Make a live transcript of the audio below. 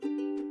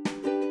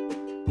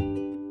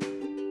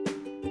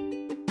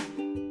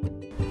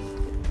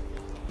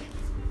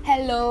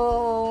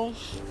Hello.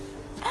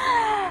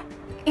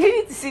 You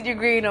need to see the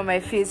grin on my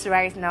face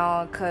right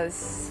now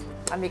because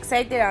I'm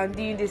excited. I'm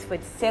doing this for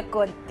the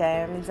second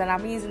time. It's an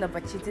amazing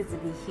opportunity to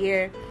be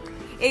here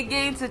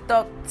again to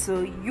talk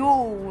to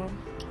you.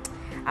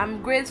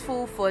 I'm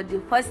grateful for the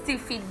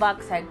positive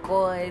feedbacks I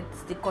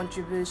got, the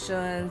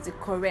contributions, the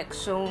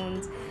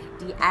corrections,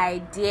 the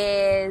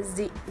ideas,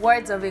 the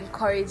words of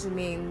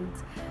encouragement.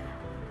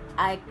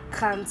 I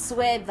can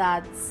swear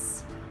that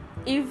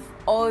if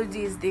all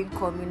these didn't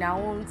come in, I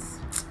won't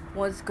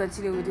want to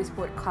continue with this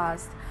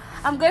podcast.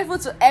 I'm grateful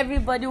to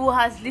everybody who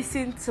has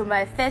listened to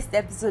my first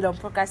episode on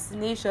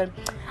procrastination.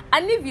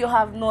 And if you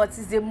have not,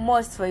 it's a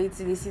must for you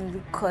to listen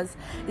because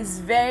it's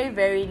very,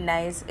 very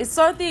nice. It's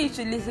something you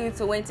should listen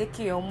to when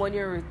taking your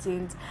morning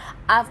routines.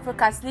 I've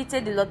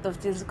procrastinated a lot of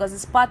things because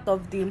it's part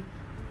of the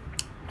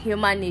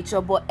human nature.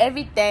 But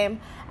every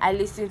time I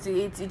listen to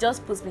it, it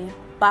just puts me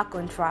back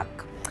on track.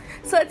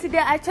 So today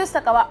I chose to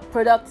talk about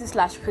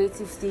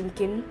productive/creative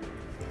thinking.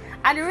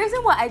 And the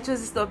reason why I chose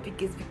this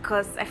topic is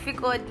because I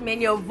figured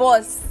many of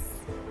us,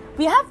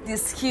 we have the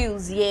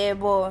skills,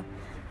 but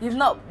we've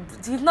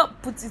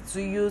not put it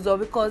to use, or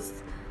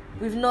because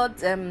we've not,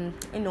 we've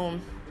been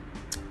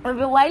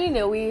whiling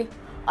away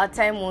our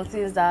time on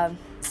things that are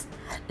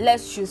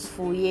less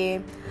useful,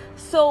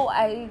 So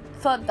I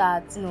thought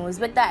that, it's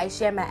better I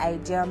share my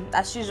idea.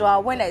 As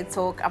usual, when I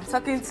talk, I'm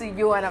talking to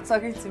you and I'm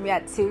talking to me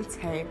at the same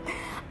time.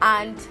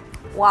 And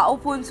we're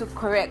open to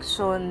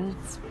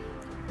corrections,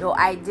 your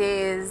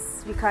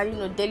ideas. We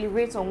can,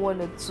 deliberate on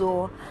one or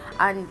two.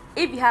 And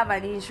if you have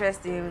an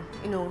interest in,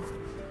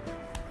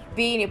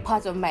 being a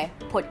part of my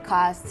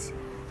podcast,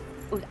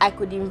 I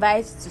could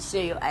invite you to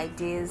share your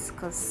ideas,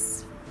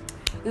 because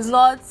it's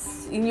not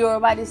in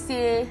Yoruba they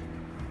say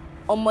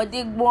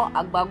Omodegbon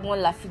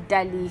Agbagbon La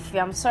Fidali. If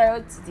I'm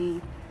sorry to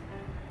the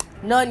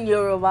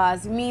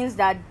non-Yorubas, it means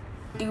that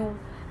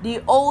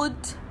the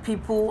old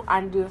people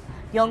and the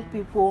young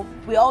people,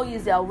 we all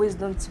use their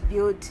wisdom to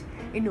build,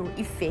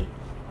 Ife.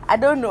 I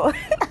don't know.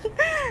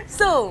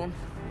 So,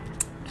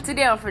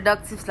 today on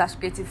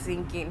productive/creative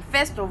thinking,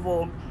 first of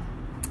all,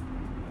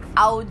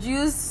 I would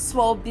use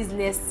small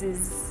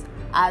businesses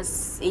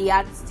as a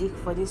yardstick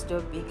for this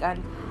topic,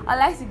 and I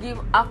like to give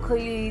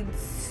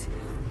accolades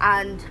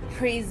and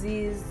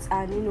praises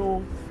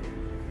and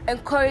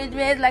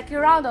encouragement, like a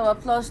round of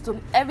applause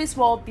to every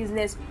small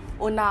business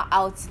owner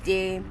out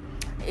there,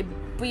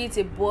 be it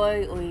a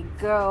boy or a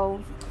girl.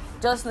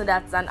 Just know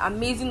that's an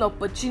amazing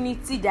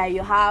opportunity that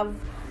you have,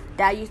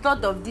 that you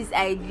thought of this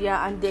idea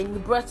and then you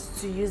brought it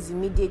to use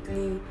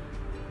immediately.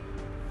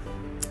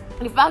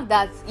 The fact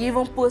that you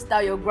even post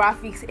out your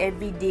graphics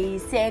every day, you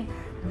send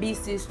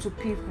business to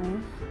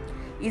people,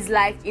 is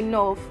like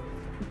enough.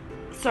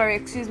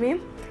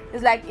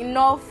 It's like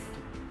enough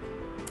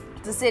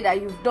to say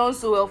that you've done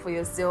so well for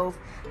yourself.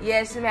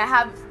 Yes, you may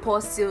have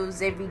poor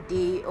sales every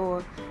day,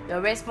 or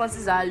your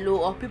responses are low,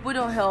 or people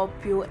don't help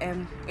you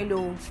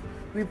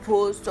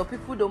repost, or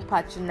people don't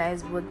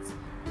patronize, but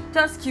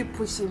just keep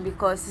pushing,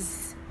 because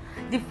it's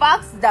the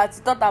fact that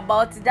you thought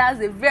about it. That's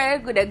a very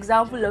good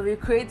example of a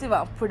creative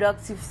and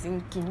productive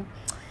thinking.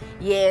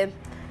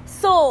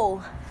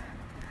 So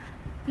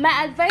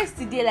my advice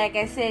today, like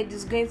I said,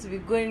 is going to be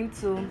going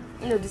to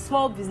the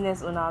small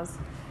business owners,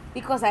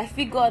 because I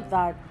figured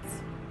that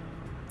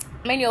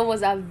many of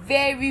us are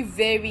very,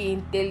 very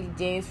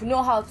intelligent. We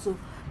know how to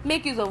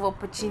make use of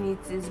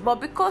opportunities, but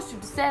because we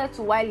decided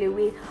to while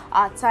away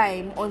our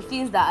time on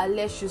things that are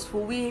less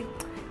useful, we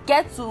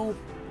get to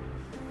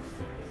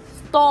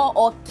store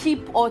or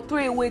keep or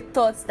throw away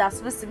thoughts that are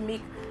supposed to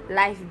make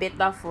life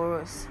better for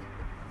us.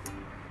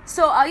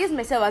 So I'll use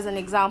myself as an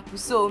example.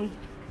 So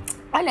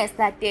when I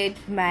started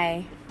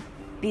my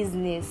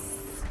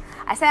business,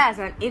 I started as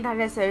an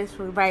internet service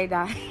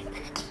provider.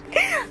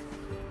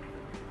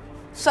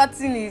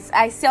 Shorting is,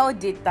 I sell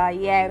data.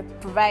 I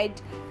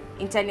provide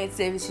internet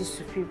services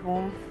to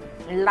people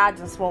in large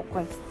and small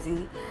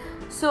quantity.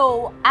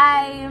 So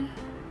I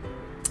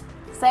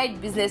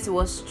started business. It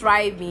was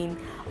thriving.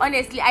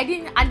 Honestly, I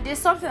didn't, and there's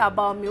something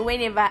about me,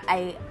 whenever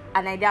an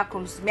idea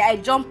comes to me, I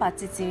jump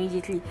at it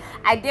immediately.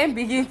 I then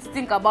begin to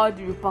think about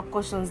the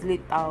repercussions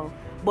later,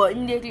 but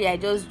immediately I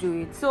just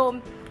do it.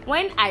 So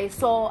when I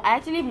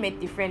actually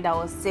met a friend that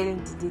was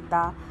selling the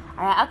data.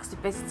 I asked the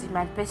person,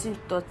 my person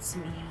taught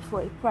me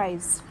for a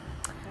price,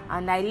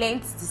 and I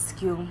learned the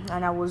skill,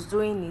 and I was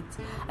doing it,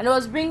 and it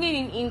was bringing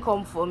in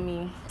income for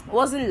me. It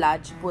wasn't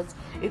large, but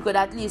it could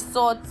at least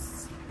sort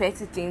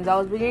petty things. I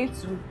was beginning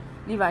to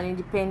live an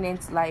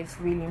independent life,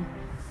 really,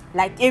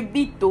 like a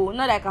bit though,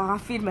 not like I can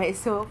feed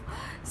myself.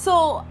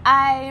 So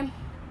I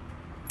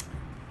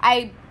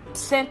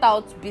sent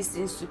out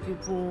business to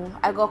people.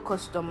 I got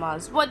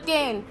customers, but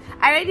then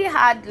I already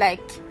had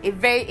like a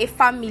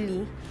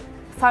family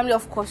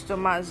of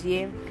customers,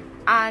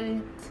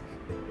 and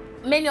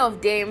many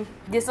of them,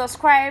 they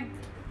subscribe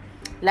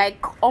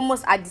like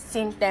almost at the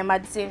same time.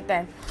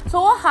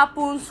 So what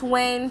happens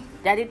when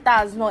their data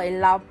has not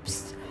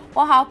elapsed?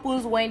 What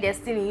happens when they're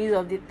still in use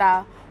of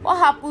data? What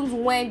happens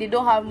when they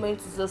don't have money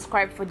to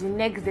subscribe for the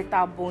next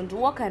data bundle?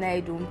 What can I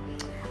do?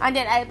 And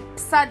then I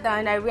sat down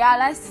and I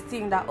realized the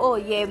thing that, oh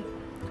yeah,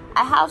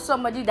 I have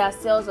somebody that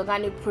sells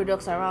organic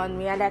products around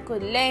me and I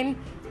could learn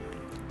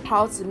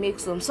how to make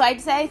some. So I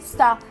decided to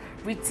start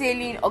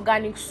retailing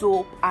organic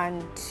soap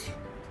and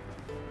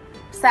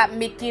start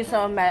making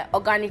some of my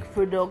organic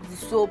products, the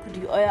soap,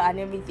 the oil and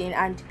everything.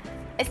 And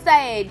I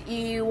started,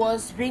 it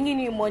was bringing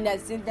in money at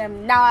the same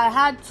time. Now I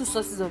had 2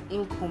 sources of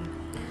income.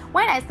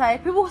 When I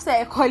started, people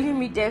started calling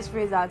me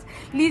desperate that,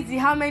 Lizzie,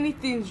 how many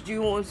things do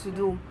you want to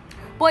do?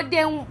 But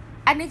then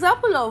an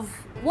example of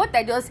what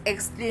I just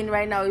explained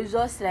right now is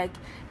just like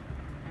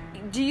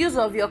the use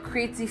of your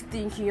creative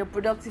thinking, your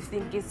productive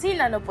thinking, seeing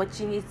an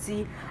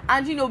opportunity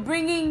and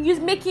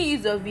making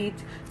use of it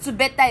to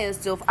better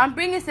yourself and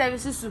bringing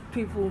services to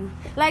people.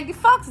 Like the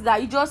fact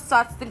that you just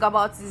start to think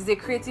about is the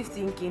creative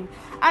thinking.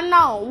 And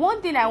now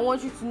one thing I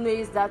want you to know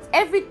is that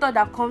every thought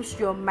that comes to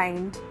your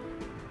mind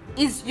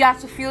is, you have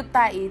to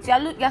filter it.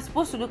 You're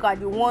supposed to look at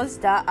the ones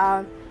that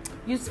are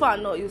useful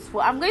and not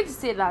useful. I'm going to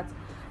say that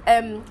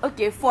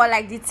okay, for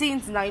like the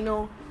teens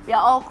now, we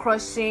are all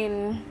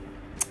crushing,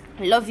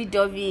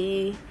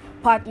 lovey-dovey,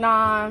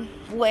 partner,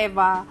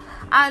 whoever,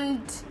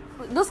 and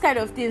those kind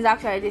of things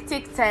actually they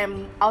take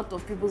time out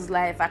of people's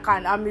life.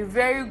 I'm a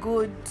very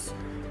good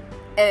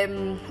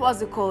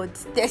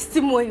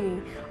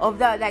testimony of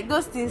that. Like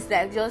those things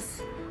that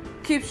just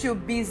keeps you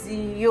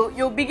busy,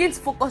 you'll begin to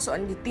focus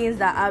on the things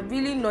that are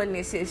really not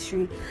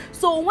necessary.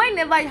 So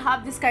whenever you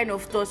have this kind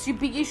of thoughts,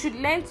 you should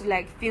learn to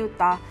like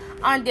filter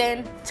and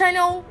then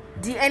channel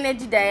the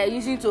energy that you're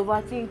using to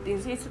overthink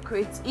things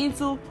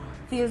into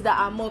things that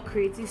are more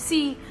creative.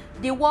 See,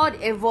 the world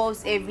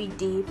evolves every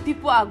day.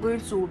 People are going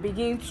to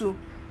begin to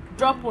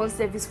drop one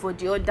service for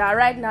the other.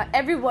 Right now,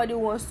 everybody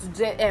wants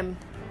to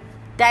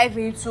dive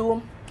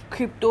into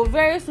crypto.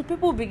 Very soon,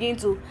 people begin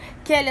to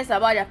care less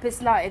about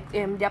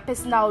their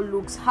personal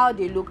looks, how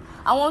they look.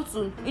 I want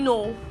to,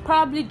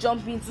 probably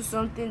jump into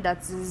something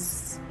that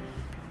is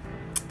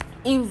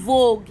in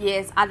vogue,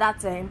 yes, at that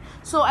time.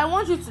 So I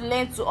want you to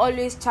learn to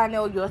always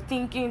channel your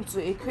thinking to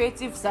a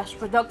creative /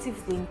 productive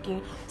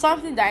thinking,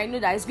 something that I know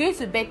that is going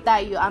to better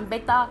you and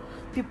better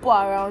people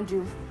around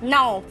you.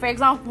 Now, for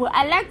example,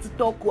 I like to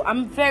talk.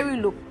 I'm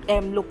very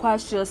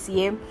loquacious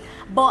here,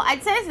 but I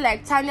tend to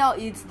like channel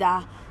it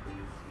that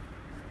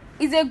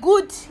it's a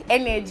good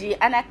energy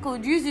and I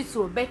could use it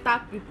to better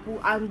people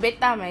and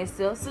better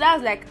myself. So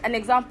that's like an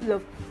example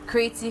of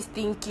creative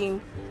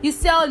thinking. You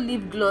sell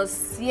lip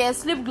gloss.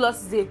 Yes, lip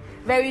gloss is a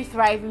very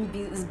thriving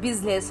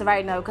business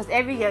right now because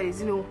every year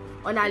is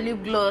on a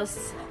lip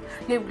gloss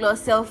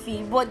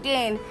selfie. But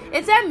then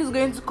a time is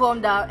going to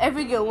come that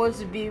every girl wants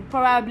to be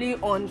probably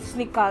on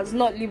sneakers,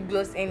 not lip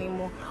gloss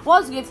anymore.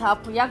 What's going to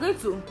happen? You're going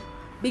to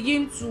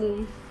begin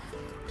to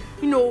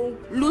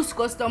lose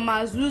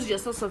customers, lose your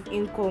source of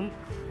income.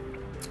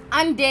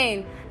 And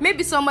then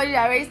maybe somebody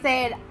that already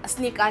said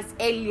sneakers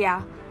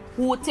earlier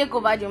who will take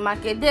over the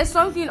market. There's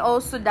something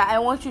also that I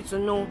want you to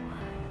know.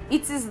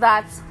 It is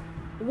that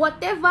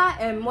whatever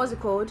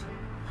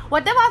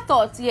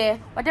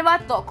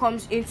thought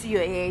comes into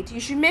your head, you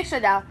should make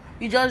sure that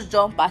you just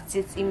jump at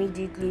it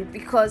immediately,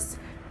 because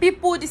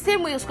people, the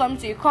same way it's coming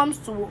to you, comes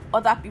to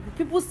other people.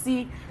 People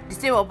see the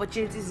same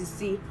opportunities you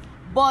see,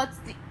 but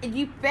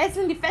the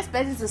first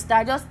person to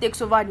start just takes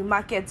over the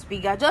market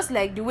bigger. Just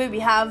like the way we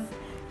have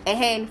a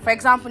hen, for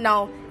example.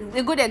 Now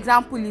a good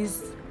example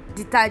is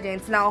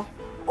detergent. Now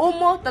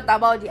Omo thought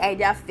about the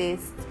idea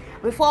first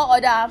before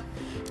other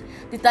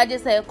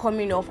detergents started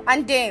coming up,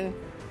 and then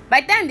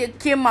by the time they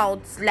came out,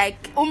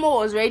 like Omo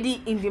was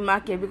already in the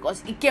market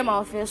because it came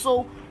out first.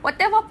 So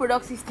whatever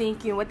productive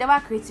thinking,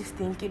 whatever creative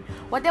thinking,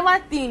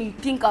 whatever thing you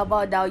think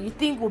about that you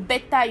think will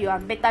better you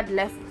and better the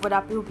life for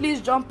other people,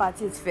 please jump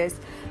at it first.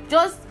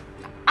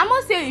 I'm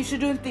not saying you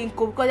shouldn't think,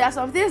 because there are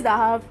some things that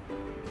have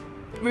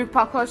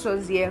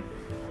repercussions here,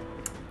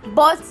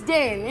 but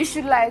then you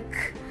should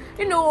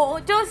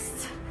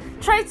just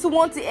try to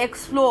want to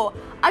explore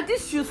at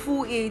this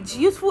youthful age.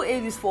 Youthful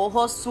age is for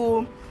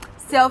hustle,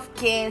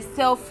 self-care,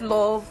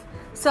 self-love,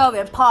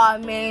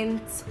 self-empowerment,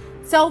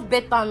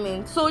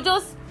 self-betterment. So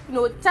just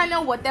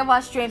channel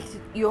whatever strength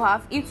you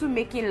have into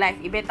making life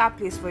a better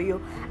place for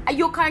you. And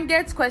you can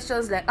get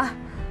questions like,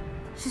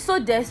 she's so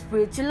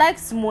desperate, she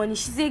likes money,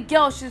 she's a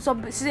girl, she's a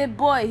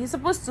boy, I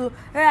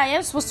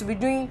am supposed to be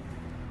doing.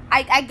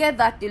 I get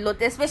that a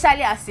lot,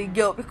 especially as a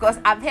girl, because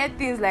I've heard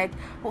things like,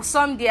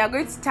 someday I'm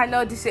going to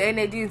channel this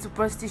energy into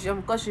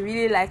prostitution because she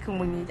really likes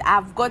money.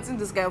 I've gotten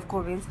this kind of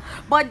comments,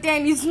 but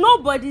then it's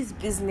nobody's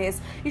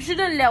business. You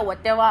shouldn't let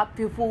whatever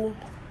people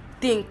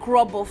think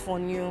rub off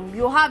on you.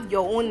 You have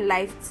your own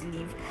life to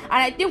live, and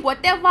I think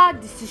whatever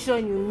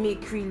decision you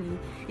make really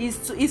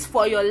is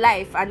for your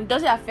life and it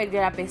doesn't affect the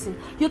other person.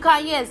 You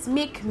can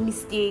make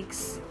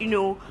mistakes,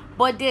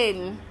 but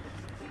then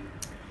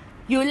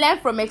you learn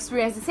from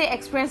experience. They say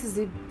experience is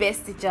the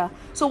best teacher.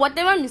 So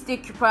whatever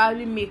mistake you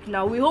probably make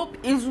now, we hope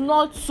is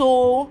not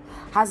so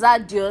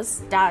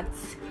hazardous that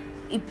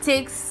it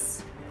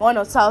takes one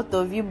or two out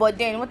of you. But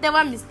then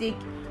whatever mistake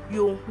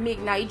you make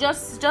now, you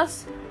just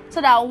so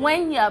that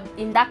when you're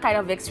in that kind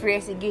of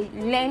experience again,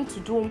 you learn to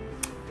do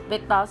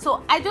better.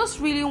 So I just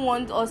really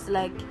want us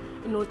like,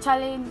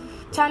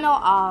 channel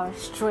our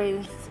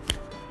strength,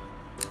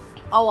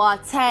 our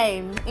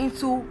time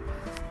into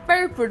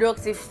very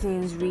productive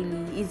things.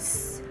 Really,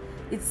 it's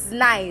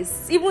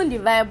nice. Even the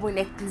Bible in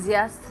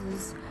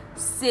Ecclesiastes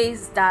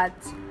says that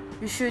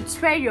you should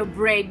spread your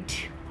bread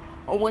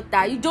on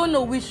water. You don't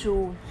know which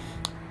will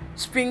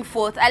spring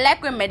forth. I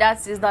like when my dad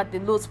says that the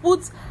Lord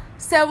put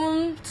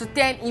 7 to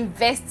 10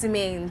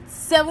 investments.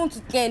 7 to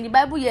 10. The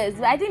Bible, yes,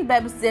 I think the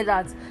Bible said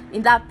that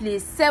in that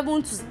place.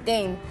 7 to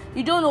 10.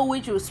 You don't know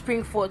which will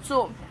spring forth.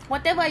 So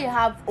whatever you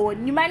have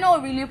on, you might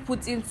not really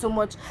put in so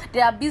much.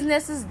 There are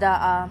businesses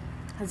that are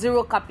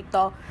zero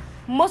capital.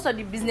 Most of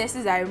the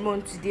businesses I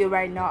run today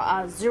right now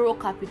are zero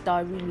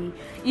capital. Really,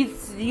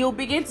 you'll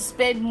begin to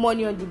spend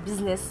money on the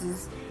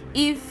businesses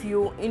if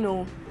you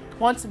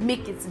want to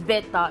make it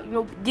better.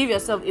 Give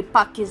yourself a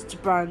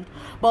packaged brand.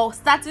 But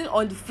starting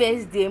on the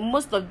first day,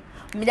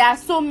 there are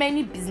so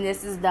many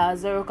businesses that are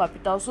zero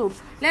capital. So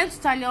learn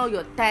to channel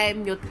your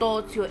time, your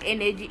thoughts, your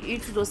energy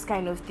into those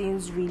kind of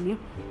things. Really,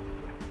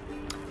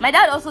 my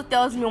dad also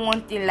tells me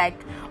one thing, like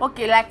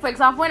for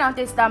example, when I want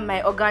to start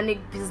my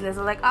organic business,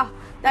 I was like,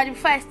 Daddy,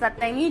 before I start,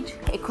 I need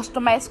a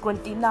customized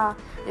container,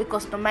 a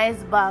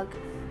customized bag,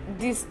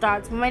 this,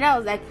 that. My dad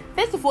was like,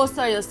 first of all,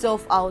 sell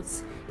yourself out.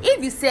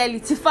 If you sell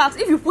it, in fact,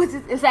 if you put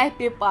it inside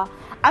paper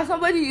and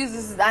somebody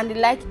uses it and they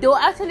like it, they will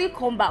actually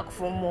come back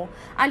for more.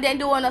 And then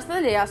they will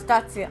understand they are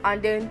starting.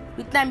 And then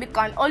with time, you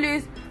can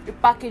always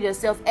repackage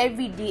yourself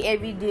every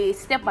day,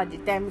 step at a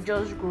time,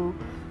 just grow.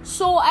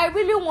 So I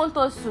really want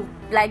us to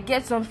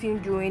get something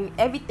doing.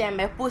 Every time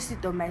I post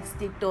it on my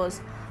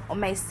status, on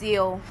my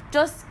sale,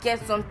 just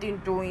get something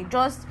doing.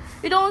 Just,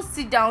 you don't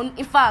sit down.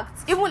 In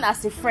fact, even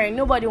as a friend,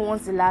 nobody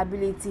wants a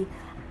liability.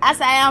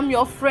 As I am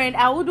your friend,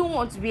 I wouldn't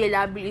want to be a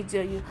liability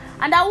on you,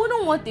 and I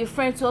wouldn't want a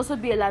friend to also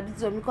be a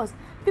liability on me, because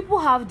people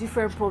have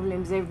different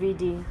problems every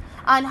day,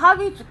 and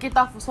having to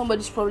cater for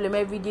somebody's problem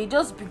every day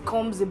just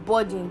becomes a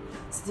burden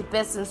to the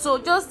person. So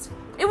just,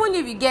 even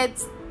if you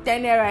get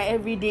 10 naira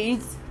every day,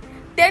 it's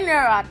 10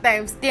 naira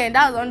times 10,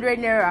 that's 100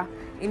 naira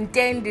in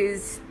 10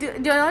 days. The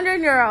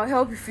 100 naira will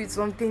help you feed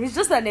something. It's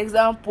just an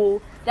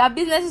example. There are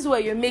businesses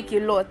where you make a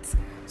lot.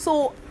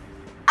 So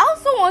I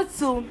also want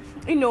to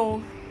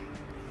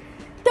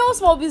tell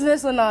small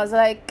business owners,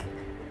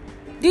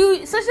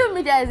 the social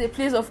media is a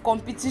place of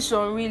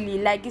competition. Really,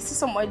 you see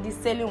somebody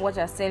selling what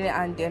you're selling,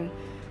 and then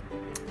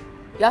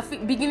you're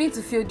beginning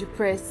to feel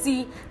depressed.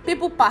 See,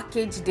 people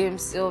package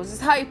themselves.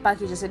 It's how you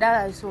package yourself. That's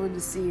what I just want to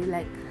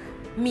say.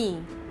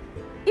 Me,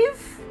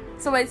 if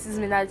somebody sees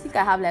me now, I think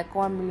I have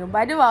 1 million, but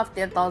I don't have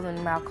 10,000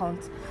 in my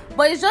account.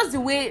 But it's just the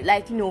way,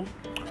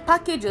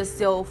 package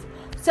yourself,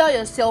 sell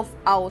yourself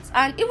out.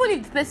 And even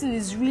if the person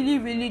is really,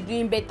 really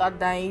doing better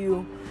than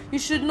you, you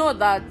should know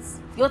that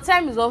your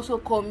time is also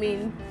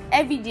coming.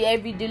 Every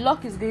day,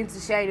 luck is going to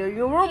shine.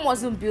 Your room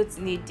wasn't built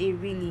in a day,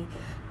 really.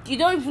 You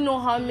don't even know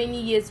how many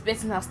years the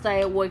person has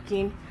started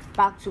working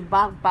back to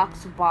back.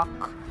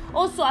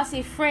 Also, as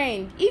a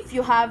friend, if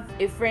you have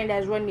a friend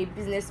that's running a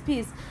business,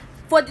 please,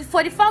 for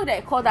the fact that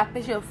you call that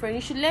person your friend,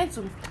 you should learn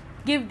to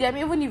give them,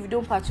 even if you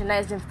don't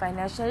patronize them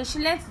financially, you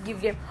should learn to give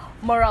them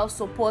moral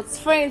support.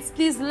 Friends,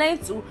 please learn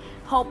to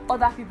help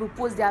other people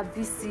post their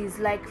VCs.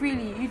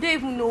 Really, you don't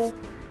even know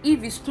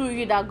if it's through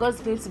you that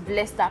God's going to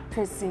bless that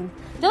person.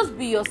 Just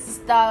be your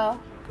sister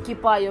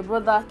keeper, your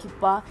brother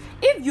keeper.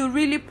 If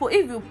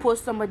you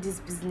post somebody's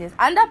business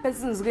and that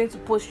person is going to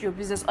post your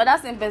business, or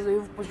that same person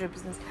will post your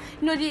business,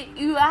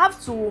 you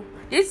have to,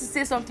 they used to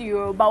say something,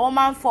 about one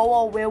man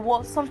forward,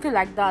 where something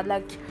like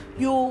that.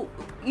 You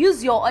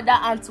use your other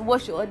hand to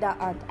wash your other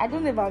hand. I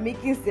don't know if I'm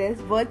making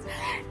sense, but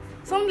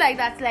something like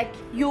that.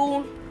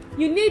 You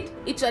need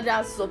each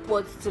other's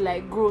support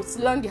to grow,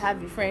 so long you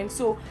have a friend.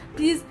 So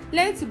please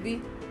learn to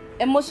be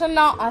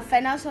emotional and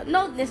financial,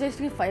 not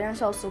necessarily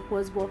financial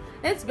support, but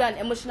let's be an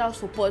emotional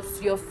support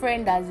to your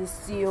friend as a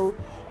CEO.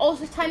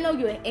 Also channel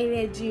your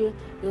energy,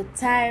 your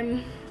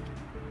time,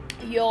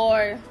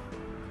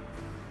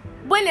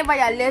 whenever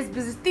you're less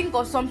busy, think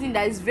of something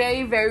that is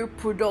very, very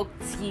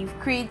productive,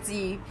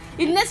 creative.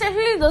 It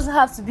necessarily doesn't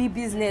have to be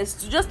business.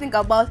 To just think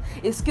about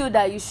a skill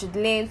that you should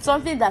learn,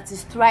 something that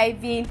is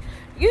thriving.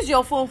 Use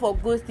your phone for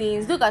good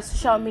things. Look at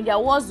social media.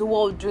 What's the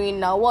world doing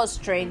now? What's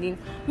trending?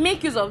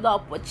 Make use of that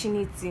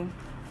opportunity.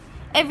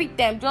 Every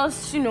time,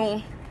 just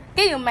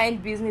get your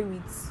mind busy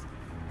with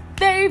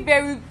very,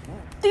 very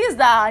things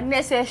that are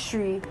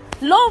necessary.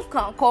 Love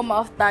can come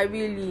after,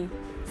 really.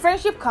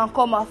 Friendship can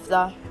come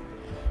after.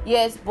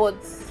 Yes,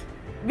 but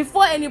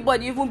before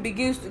anybody even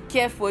begins to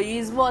care for you,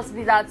 it must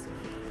be that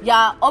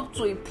you're up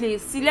to a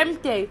place. See, let me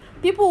tell you,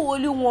 people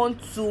only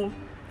want to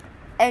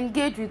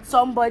engage with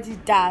somebody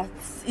that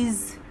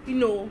is,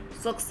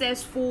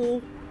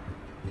 successful,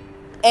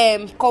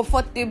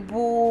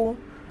 comfortable,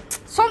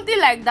 something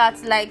like that.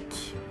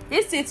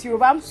 They say to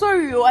Yoruba, I'm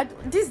sorry,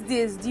 these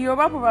days the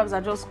Yoruba programs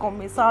are just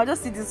coming, so I'll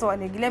just see this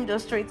one again. Let me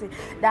just straighten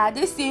that.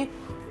 They say,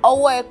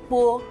 Owo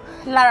Epo,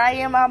 Lara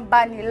Yema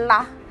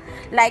Banila.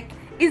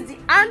 It's the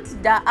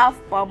ant that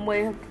have palm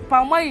oil.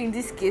 Palm oil in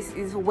this case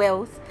is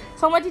wealth.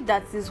 Somebody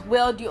that is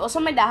wealthy, or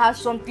somebody that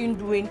has something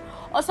doing,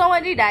 or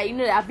somebody that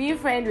that being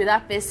friends with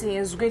that person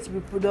is going to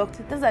be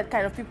productive. That's the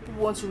kind of people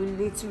want to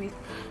relate to it.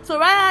 So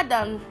rather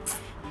than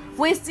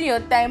wasting your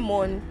time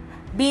on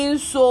being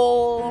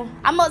so,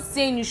 I'm not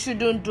saying you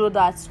shouldn't do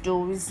that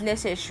though. It's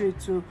necessary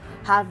to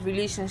have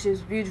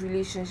relationships, build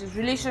relationships.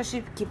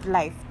 Relationships keep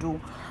life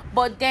though.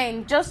 But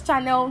then just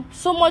channel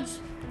so much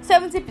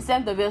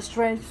 70% of your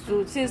strength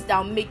to things that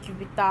will make you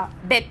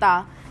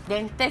better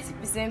than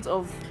 30%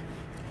 of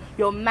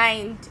your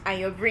mind and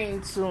your brain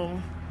to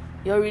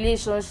your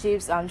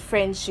relationships and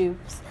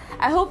friendships.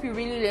 I hope you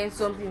really learned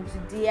something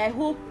today. I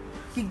hope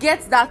you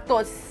get that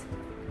thought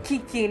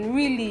kicking,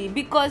 really,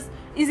 because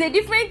it's a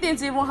different thing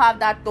to even have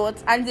that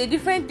thought, and it's a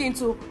different thing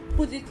to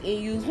put it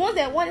in use.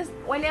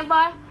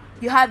 Whenever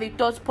you have a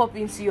thought pop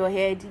into your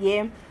head,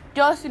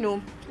 just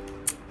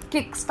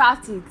kick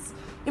start it.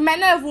 You might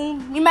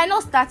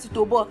not start it,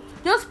 but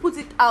just put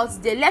it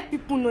out there. Let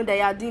people know that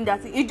you are doing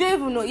that thing. You don't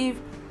even know if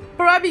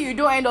probably you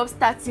don't end up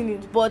starting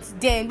it, but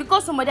then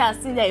because somebody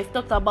has seen that you've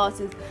talked about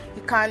it,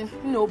 you can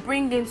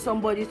bring in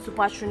somebody to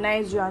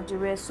patronize you and the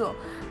rest. So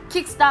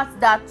kickstart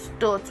that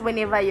thought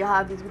whenever you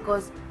have it,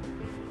 because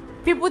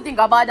people think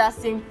about that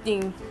same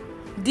thing.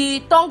 The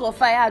tongue of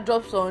fire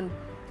drops on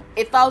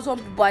 1,000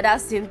 people at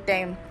that same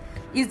time.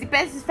 Is the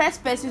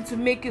first person to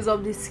make use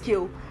of the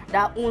skill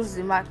that owns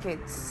the market.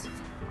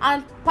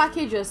 And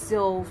package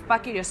yourself.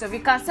 You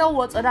can sell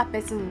what other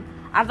person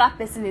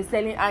is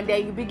selling, and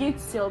then you begin to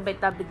sell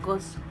better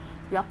because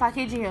you are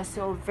packaging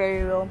yourself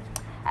very well.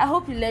 I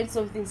hope you learned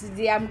something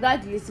today. I'm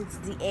glad you listened to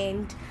the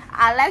end.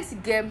 I like to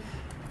get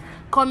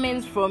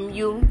comments from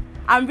you.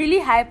 I'm really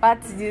hyper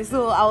today,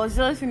 so I was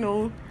just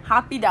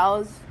happy that I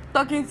was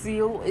talking to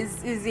you.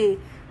 Is a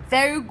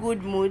very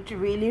good mood,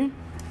 really.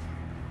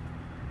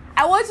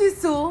 I want you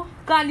to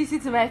go and listen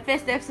to my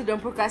first episode on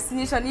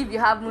procrastination if you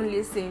haven't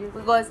listened,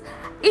 because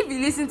if you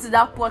listen to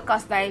that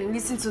podcast and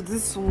listen to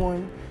this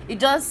one, it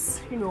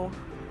just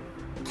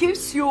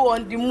keeps you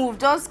on the move.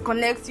 Just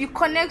connects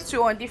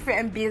you on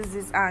different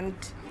bases, and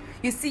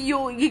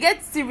you get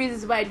to see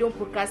reasons why I don't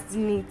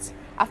procrastinate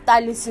after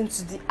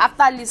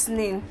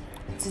listening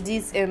to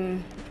this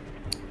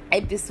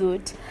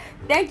episode.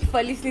 Thank you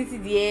for listening to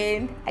the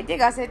end. I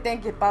think I said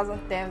thank you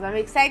 1,000 times. I'm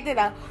excited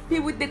that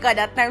people take out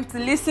their time to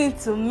listen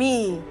to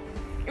me.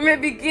 It may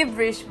be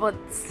gibberish, but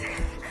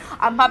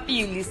I'm happy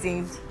you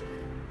listened.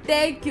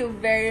 Thank you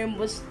very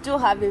much. Do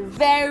have a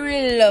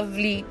very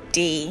lovely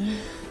day.